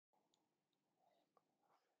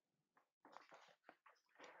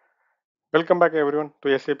Welcome back everyone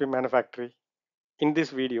to SAP Manufactory. In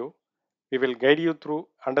this video, we will guide you through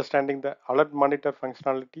understanding the alert monitor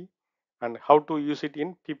functionality and how to use it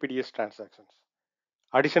in PPDS transactions.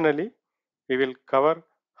 Additionally, we will cover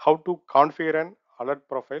how to configure an alert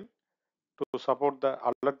profile to support the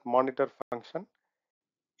alert monitor function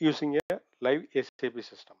using a live SAP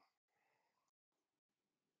system.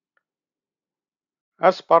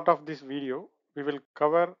 As part of this video, we will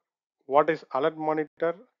cover what is alert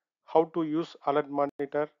monitor, how to use alert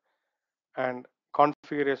monitor, and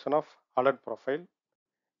configuration of alert profile.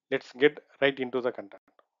 Let's get right into the content.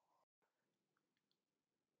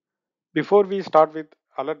 Before we start with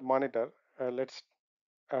alert monitor, let's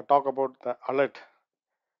talk about the alert.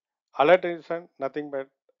 Alert is nothing but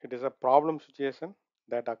it is a problem situation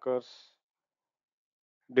that occurs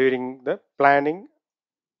during the planning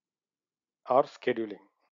or scheduling.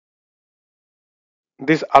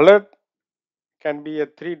 This alert can be a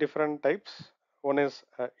three different types. One is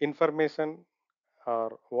information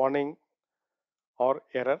or warning or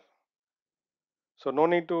error. So no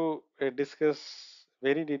need to discuss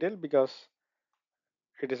very detail because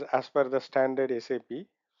it is as per the standard SAP.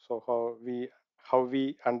 So how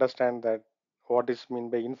we understand that what is mean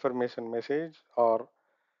by information message or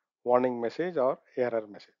warning message or error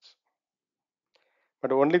message.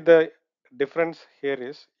 But only the difference here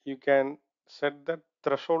is you can set the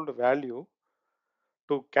threshold value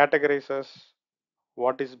to categorize as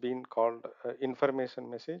what is being called information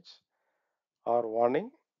message or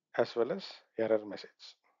warning as well as error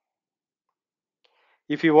message.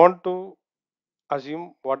 If you want to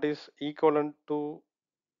assume what is equivalent to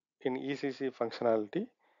in ECC functionality,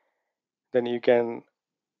 then you can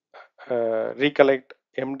recollect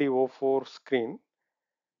MD04 screen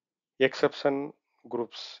exception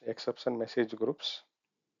message groups.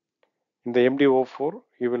 In the MD04,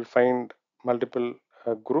 you will find multiple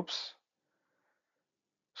groups.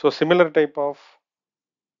 So similar type of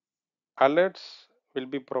alerts will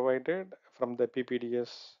be provided from the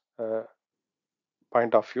PPDS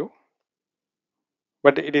point of view,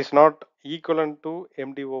 but it is not equivalent to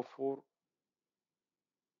MD04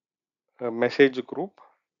 message group.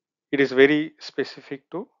 It is very specific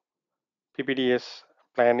to PPDS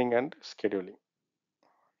planning and scheduling.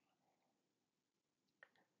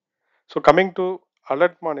 So coming to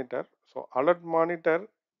alert monitor. So alert monitor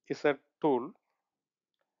is a tool.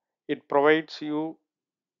 It provides you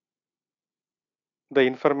the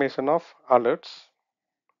information of alerts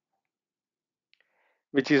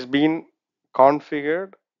which is being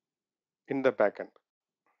configured in the backend.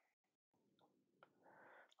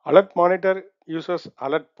 Alert monitor uses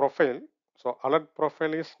alert profile. So alert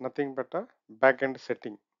profile is nothing but a backend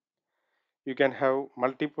setting. You can have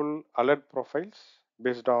multiple alert profiles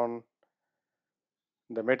based on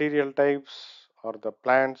the material types or the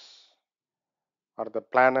plants or the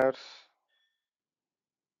planners.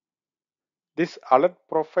 This alert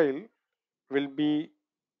profile will be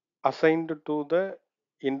assigned to the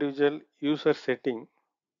individual user setting.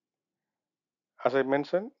 As I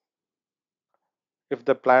mentioned, if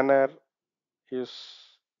the planner is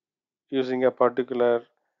using a particular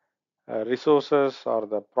resources or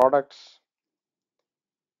the products,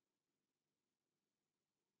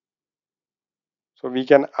 so we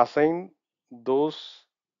can assign those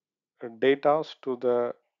data to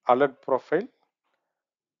the alert profile.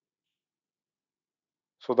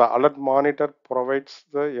 So the alert monitor provides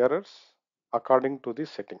the errors according to the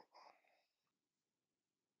setting.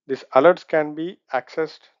 These alerts can be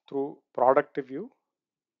accessed through product view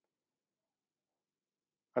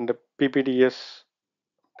and the PPDS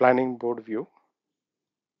planning board view.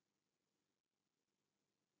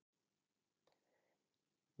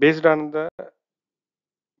 Based on the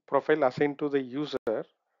profile assigned to the user,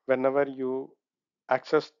 whenever you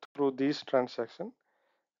access through these transactions,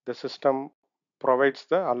 the system provides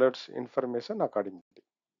the alerts information accordingly.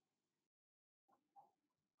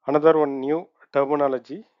 Another one new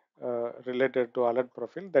terminology related to alert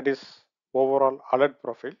profile, that is overall alert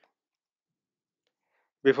profile.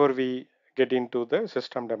 Before we get into the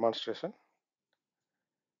system demonstration,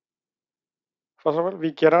 first of all,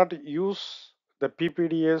 we cannot use the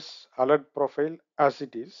PPDS alert profile as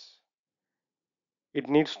it is. It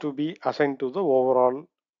needs to be assigned to the overall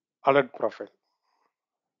alert profile.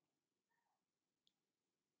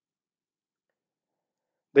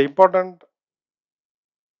 The important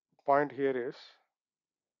point here is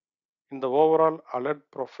in the overall alert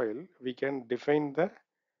profile, we can define the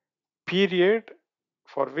period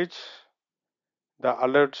for which the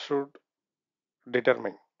alert should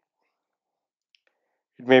determine.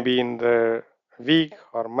 It may be in the week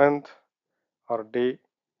or month or day,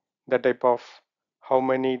 the type of how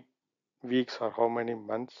many weeks or how many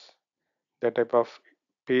months, that type of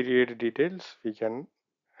period details we can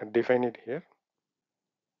define it here.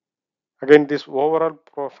 Again, this overall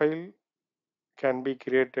profile can be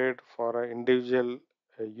created for an individual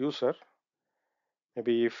user.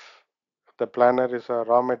 Maybe if the planner is a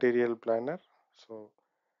raw material planner, so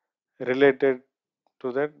related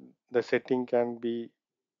to that, the setting can be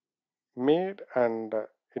made and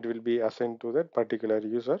it will be assigned to that particular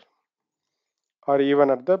user, or even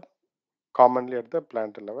at the commonly at the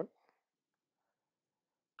plant level.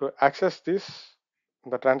 To access this,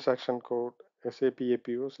 the transaction code SAP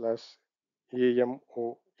APO slash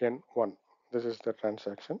AMON1. This is the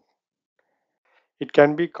transaction. It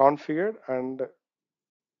can be configured and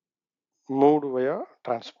moved via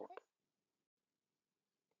transport.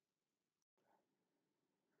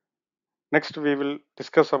 Next, we will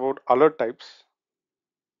discuss about alert types.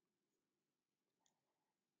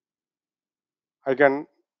 I can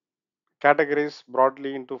categorize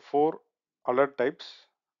broadly into 4 alert types.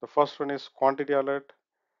 The first one is quantity alert,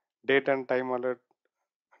 date and time alert,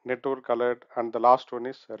 network alert, and the last one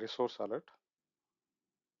is resource alert.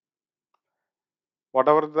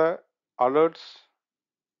 Whatever the alerts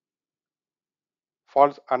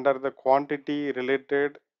falls under the quantity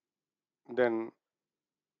related, then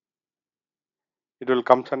it will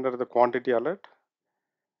comes under the quantity alert.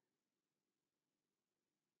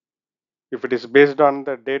 If it is based on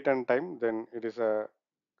the date and time, then it is a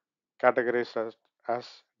categorized as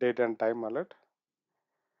date and time alert.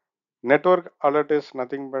 Network alert is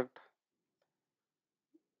nothing but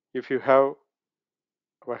if you have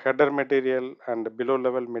a header material and below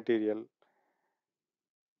level material,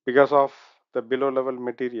 because of the below level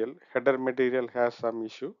material, header material has some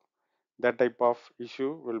issue, that type of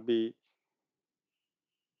issue will be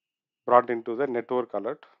brought into the network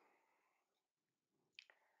alert.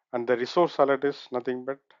 And the resource alert is nothing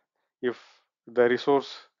but if the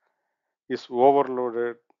resource is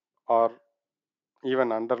overloaded or even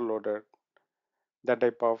underloaded, that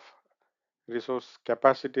type of resource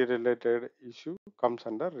capacity related issue comes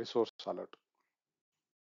under resource alert.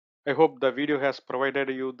 I hope the video has provided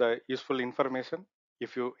you the useful information.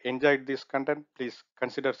 If you enjoyed this content, please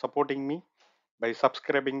consider supporting me by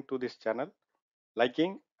subscribing to this channel,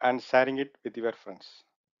 liking and sharing it with your friends.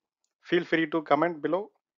 Feel free to comment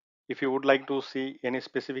below if you would like to see any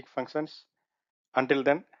specific functions. Until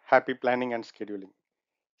then, happy planning and scheduling.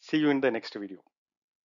 See you in the next video.